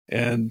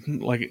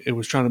 and like it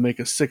was trying to make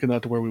us sick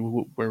enough to where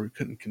we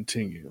couldn't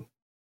continue.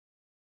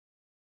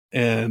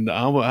 And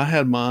I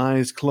had my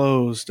eyes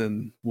closed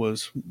and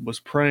was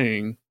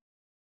praying,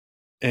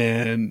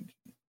 and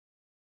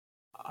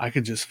I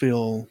could just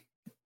feel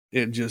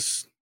it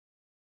just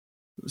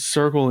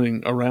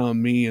circling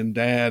around me and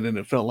Dad, and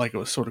it felt like it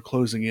was sort of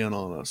closing in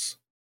on us.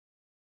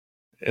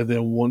 And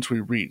then once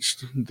we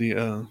reached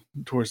the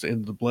towards the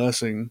end of the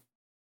blessing,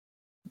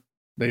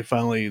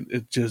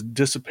 it just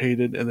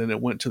dissipated, and then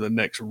it went to the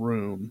next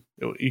room.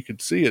 You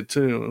could see it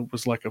too. It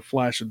was like a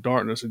flash of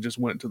darkness. It just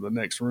went to the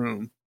next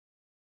room,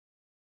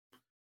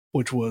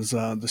 which was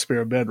the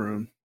spare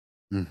bedroom.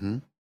 Mm-hmm.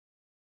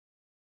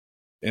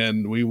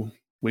 And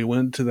we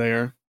went to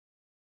there,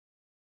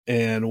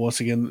 and once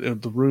again,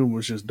 the room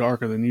was just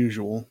darker than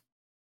usual.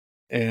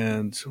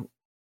 And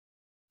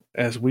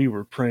as we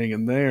were praying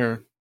in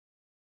there,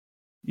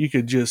 you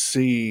could just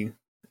see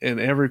in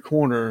every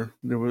corner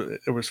there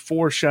was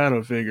 4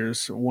 shadow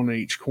figures, one in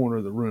each corner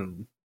of the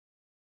room,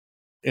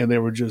 and they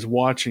were just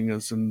watching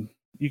us, and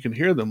you can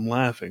hear them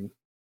laughing.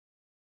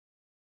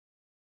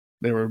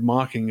 They were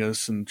mocking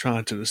us and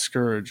trying to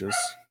discourage us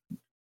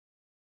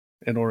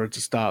in order to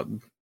stop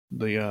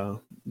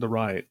the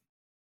rite.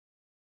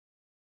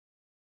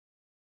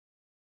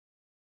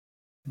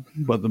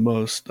 But the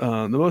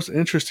most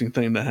interesting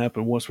thing that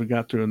happened once we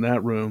got through in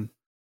that room,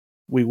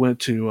 we went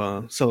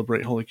to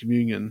celebrate Holy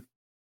Communion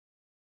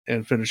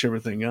and finish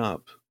everything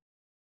up.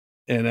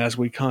 And as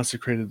we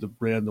consecrated the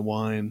bread and the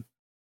wine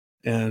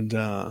and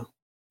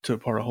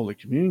took part of Holy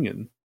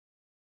Communion,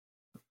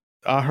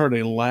 I heard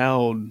a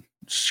loud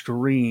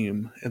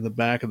scream in the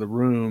back of the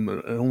room.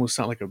 It almost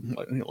sounded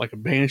like a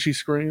banshee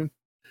scream.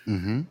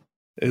 Mm-hmm.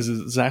 Is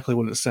exactly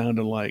what it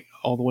sounded like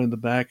all the way in the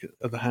back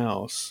of the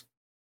house.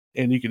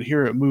 and you could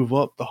hear it move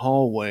up the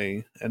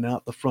hallway and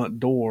out the front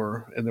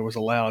door, and there was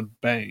a loud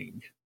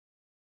bang,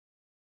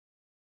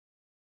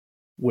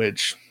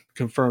 which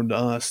confirmed to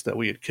us that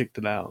we had kicked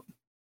it out.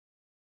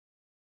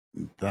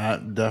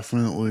 That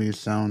definitely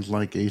sounds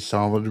like a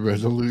solid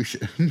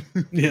resolution.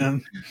 Yeah.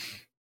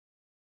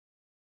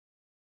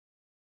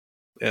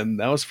 And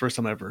that was the first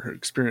time I ever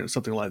experienced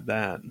something like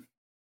that,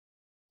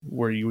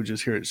 where you would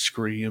just hear it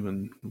scream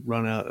and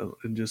run out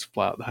and just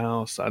fly out the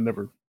house. I'd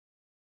never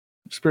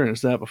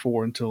experienced that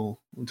before until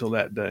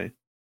that day.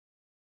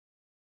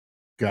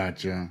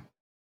 Gotcha.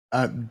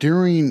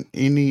 During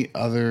any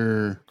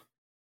other,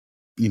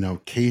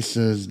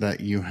 cases that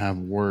you have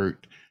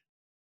worked,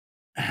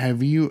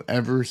 have you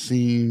ever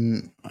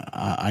seen,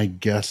 I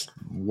guess,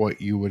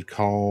 what you would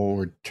call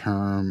or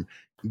term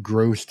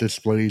gross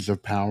displays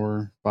of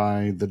power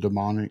by the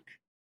demonic?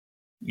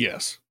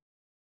 Yes.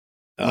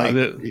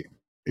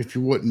 If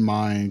you wouldn't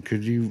mind,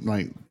 could you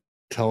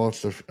tell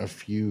us a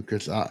few?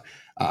 Because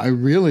I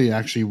really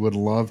actually would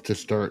love to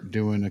start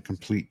doing a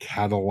complete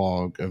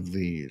catalog of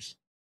these.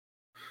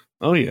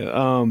 Oh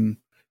yeah.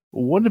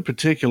 One in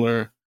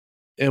particular,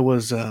 it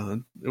was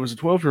a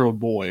 12-year-old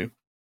boy.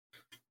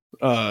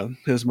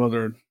 His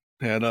mother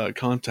had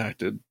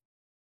contacted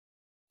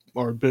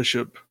our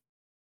bishop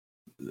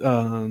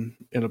in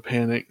a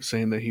panic,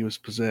 saying that he was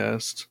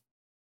possessed,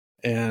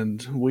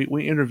 and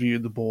we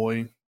interviewed the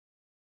boy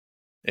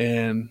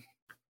and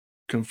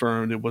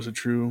confirmed it was a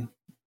true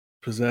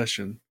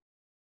possession.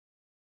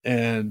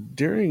 And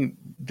during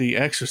the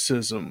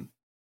exorcism,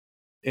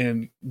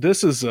 and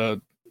this is a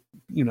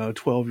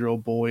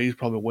 12-year-old boy, he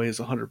probably weighs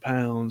 100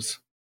 pounds,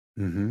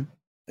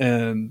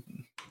 and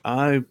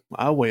I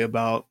weigh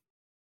about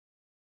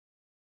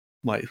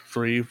like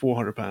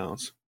 300-400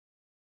 pounds.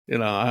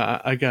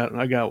 I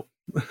got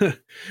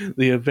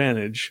the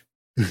advantage.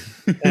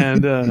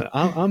 And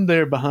I'm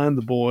there behind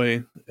the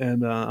boy,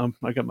 and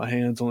I got my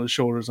hands on his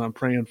shoulders. I'm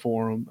praying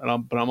for him,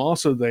 but I'm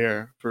also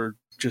there for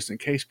just in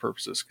case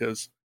purposes,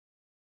 because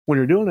when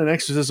you're doing an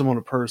exorcism on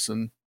a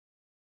person,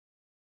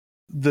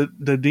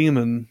 the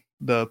demon,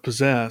 the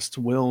possessed,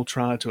 will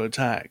try to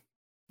attack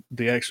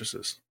the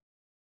exorcist.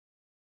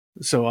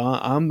 So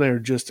I'm there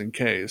just in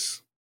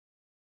case.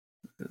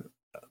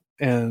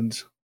 And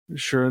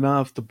sure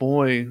enough, the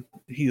boy,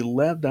 he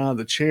leapt out of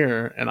the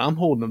chair, and I'm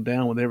holding him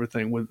down with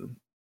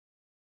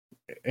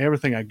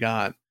everything I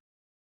got,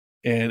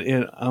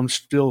 and I'm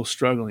still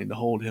struggling to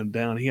hold him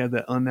down. He had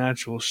that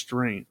unnatural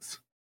strength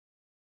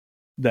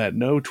that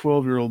no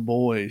 12-year-old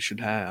boy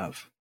should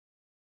have.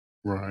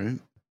 Right.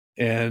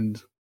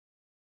 And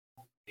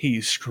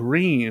he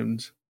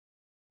screamed,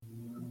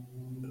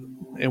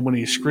 and when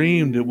he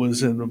screamed, it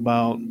was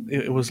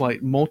it was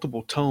like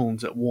multiple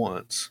tones at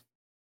once.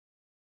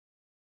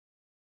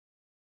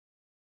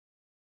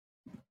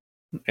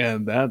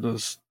 And that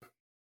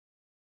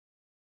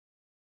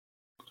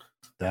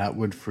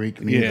would freak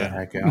me the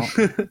heck out.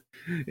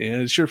 Yeah,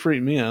 it sure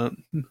freaked me out.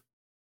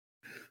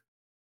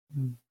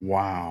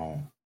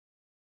 Wow.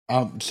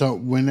 So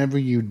whenever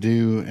you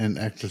do an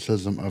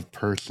exorcism of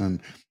person,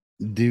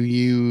 do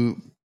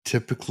you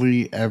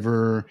typically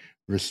ever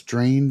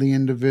restrain the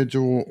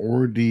individual,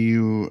 or do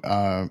you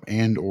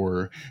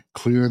or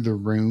clear the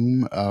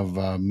room of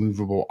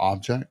movable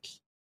objects?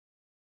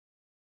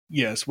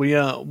 Yes, we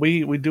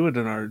do it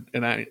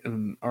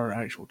in our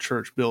actual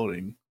church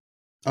building.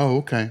 Oh,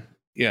 okay.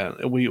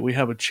 Yeah, we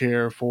have a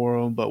chair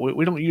for them, but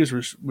we don't use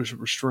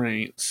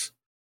restraints.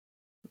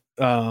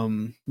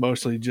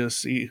 Mostly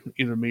just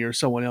either me or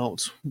someone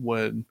else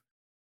would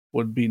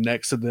be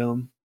next to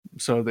them.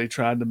 So if they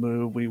tried to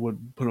move, we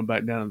would put them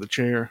back down in the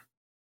chair.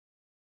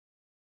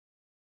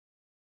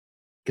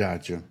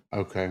 Gotcha.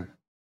 Okay.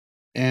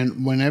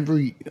 And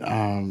whenever,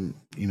 I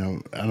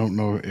don't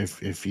know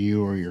if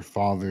you or your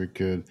father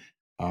could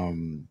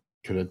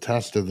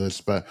attest to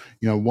this, but,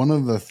 one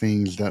of the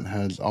things that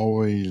has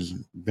always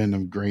been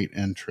of great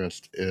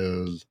interest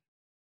is,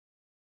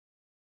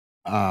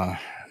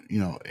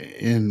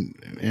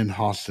 in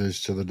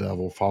Hostage to the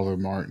Devil, Father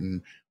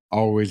Martin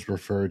always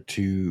referred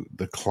to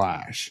the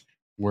clash,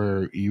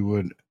 where you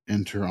would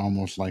enter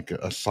almost like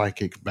a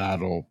psychic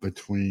battle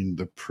between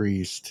the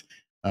priest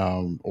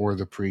or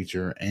the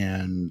preacher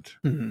and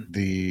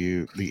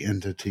the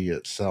entity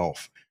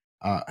itself.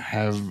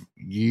 Have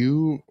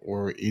you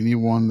or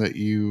anyone that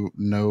you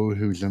know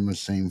who's in the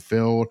same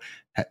field,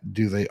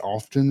 do they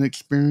often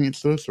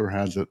experience this, or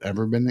has it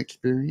ever been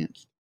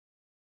experienced?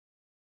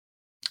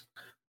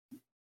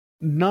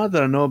 Not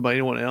that I know about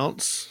anyone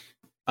else.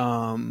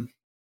 I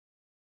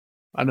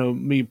know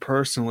me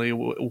personally,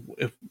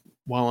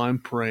 while I'm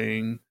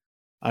praying,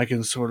 I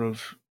can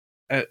sometimes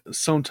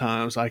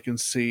I can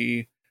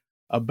see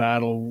a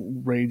battle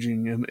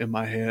raging in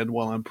my head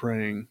while I'm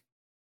praying.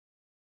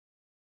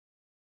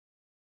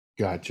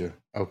 Gotcha.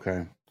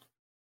 Okay.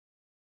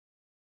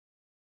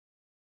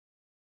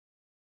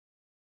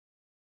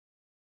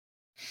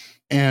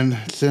 And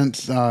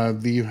since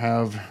you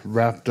have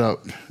wrapped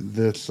up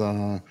this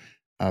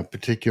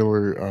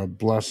particular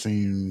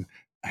blessing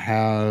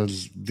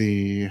has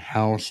the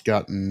house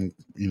gotten,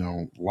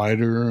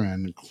 lighter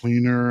and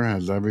cleaner?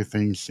 Has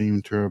everything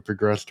seemed to have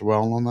progressed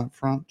well on that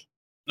front?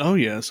 Oh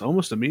yes,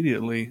 almost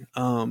immediately.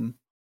 When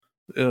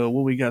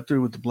we got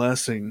through with the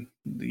blessing,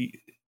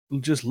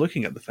 just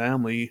looking at the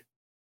family,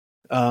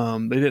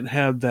 they didn't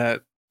have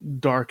that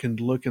darkened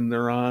look in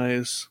their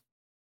eyes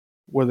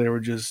where they were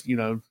just,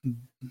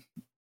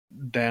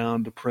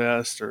 down,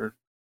 depressed, or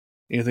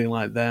anything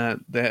like that.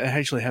 They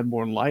actually had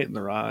more light in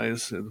their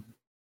eyes.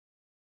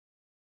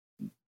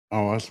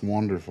 Oh, that's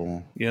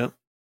wonderful. Yep.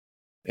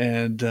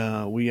 And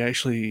we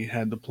actually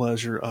had the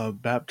pleasure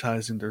of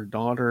baptizing their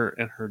daughter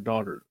and her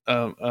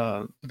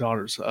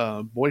daughter's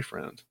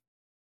boyfriend.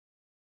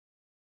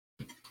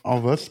 Oh,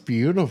 that's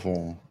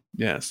beautiful.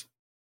 Yes.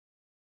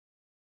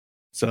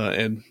 So,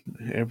 and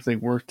everything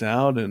worked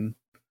out and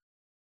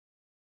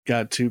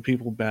got 2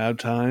 people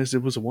baptized.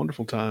 It was a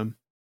wonderful time.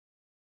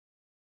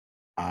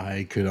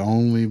 I could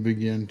only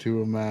begin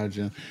to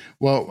imagine.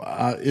 Well,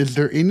 is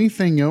there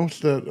anything else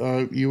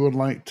that you would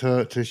like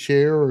to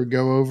share or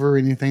go over?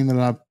 Anything that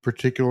I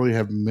particularly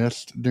have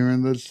missed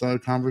during this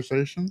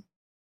conversation?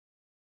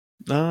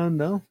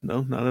 No,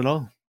 not at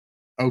all.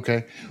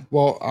 Okay.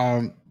 Well,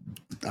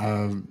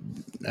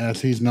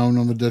 as he's known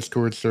on the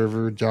Discord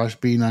server, Josh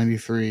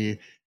B93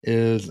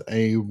 is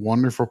a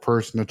wonderful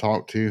person to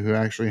talk to who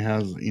actually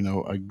has,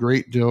 a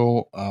great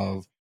deal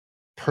of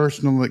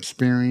personal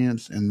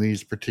experience in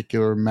these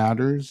particular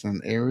matters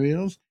and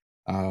areas.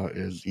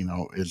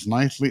 Is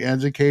nicely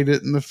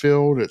educated in the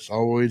field. It's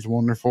always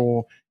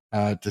wonderful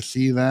to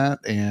see that.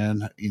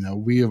 And,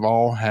 we have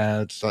all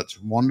had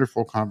such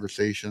wonderful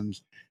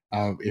conversations.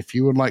 If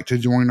you would like to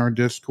join our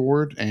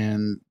Discord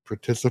and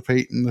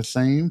participate in the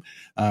same,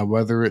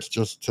 whether it's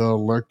just to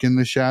lurk in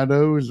the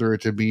shadows or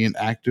to be an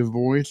active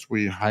voice,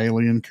 we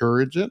highly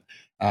encourage it.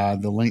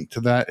 The link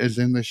to that is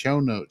in the show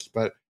notes.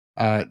 But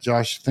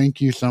Josh, thank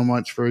you so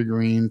much for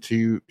agreeing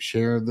to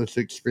share this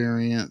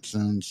experience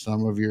and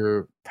some of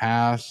your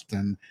past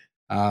and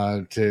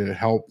to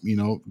help,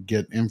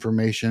 get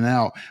information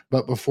out.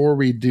 But before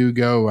we do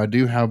go, I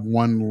do have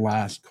one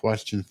last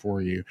question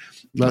for you.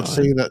 Let's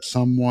say that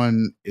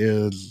someone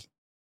is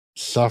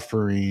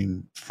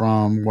suffering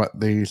from what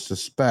they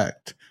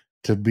suspect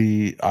to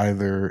be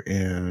either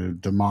a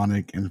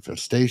demonic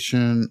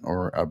infestation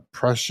or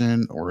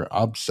oppression or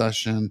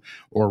obsession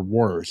or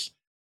worse.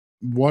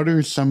 What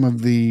are some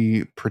of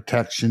the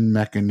protection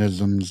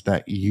mechanisms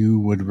that you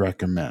would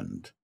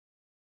recommend?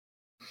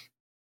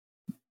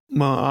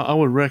 Well, I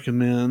would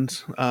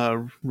recommend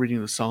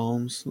reading the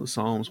Psalms. The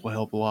Psalms will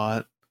help a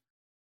lot.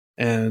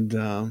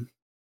 And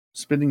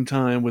spending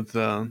time with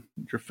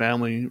your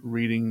family,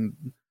 reading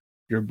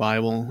your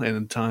Bible and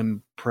in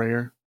time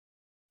prayer.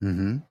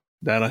 Mm-hmm.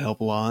 That'll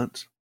help a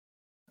lot.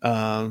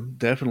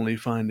 Definitely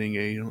finding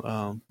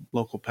a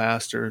local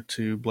pastor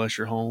to bless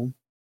your home.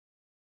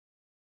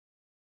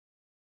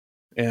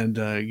 And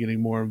getting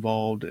more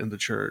involved in the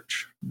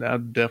church. That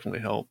would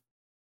definitely help.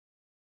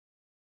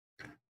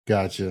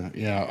 Gotcha.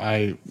 Yeah,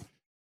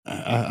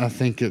 I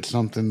think it's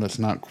something that's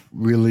not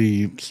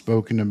really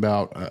spoken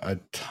about a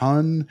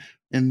ton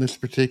in this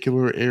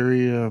particular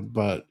area,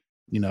 but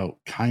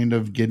kind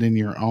of getting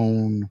your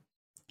own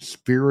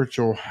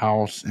spiritual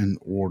house in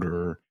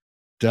order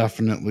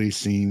definitely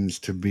seems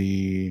to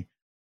be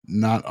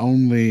not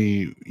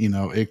only,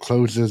 it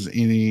closes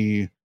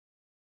any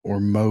or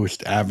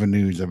most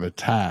avenues of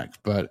attack,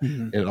 but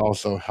it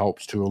also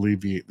helps to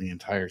alleviate the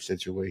entire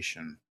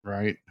situation,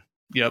 right?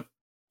 Yep,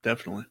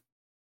 definitely.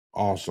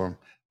 Awesome.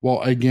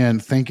 Well, again,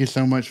 thank you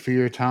so much for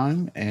your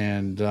time.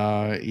 And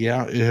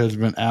it has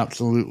been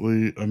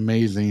absolutely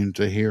amazing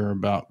to hear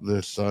about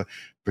this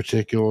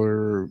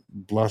particular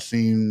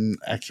blessing,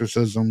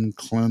 exorcism,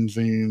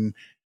 cleansing,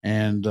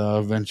 and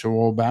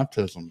eventual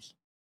baptisms.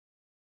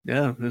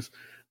 Yeah,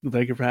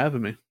 thank you for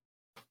having me.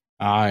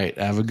 All right,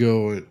 have a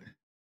good one.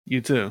 You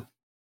too.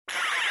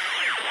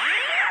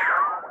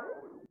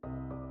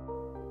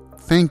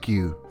 Thank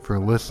you for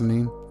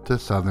listening to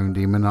Southern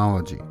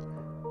Demonology.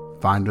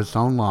 Find us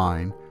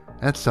online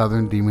at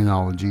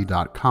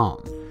southerndemonology.com,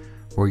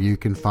 where you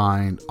can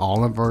find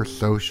all of our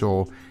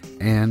social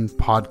and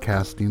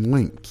podcasting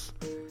links.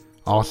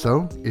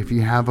 Also, if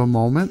you have a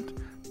moment,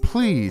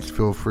 please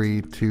feel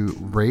free to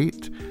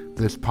rate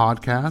this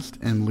podcast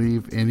and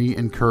leave any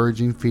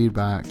encouraging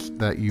feedbacks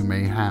that you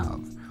may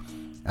have.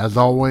 As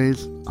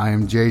always, I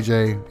am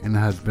JJ, and it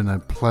has been a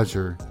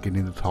pleasure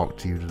getting to talk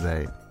to you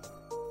today.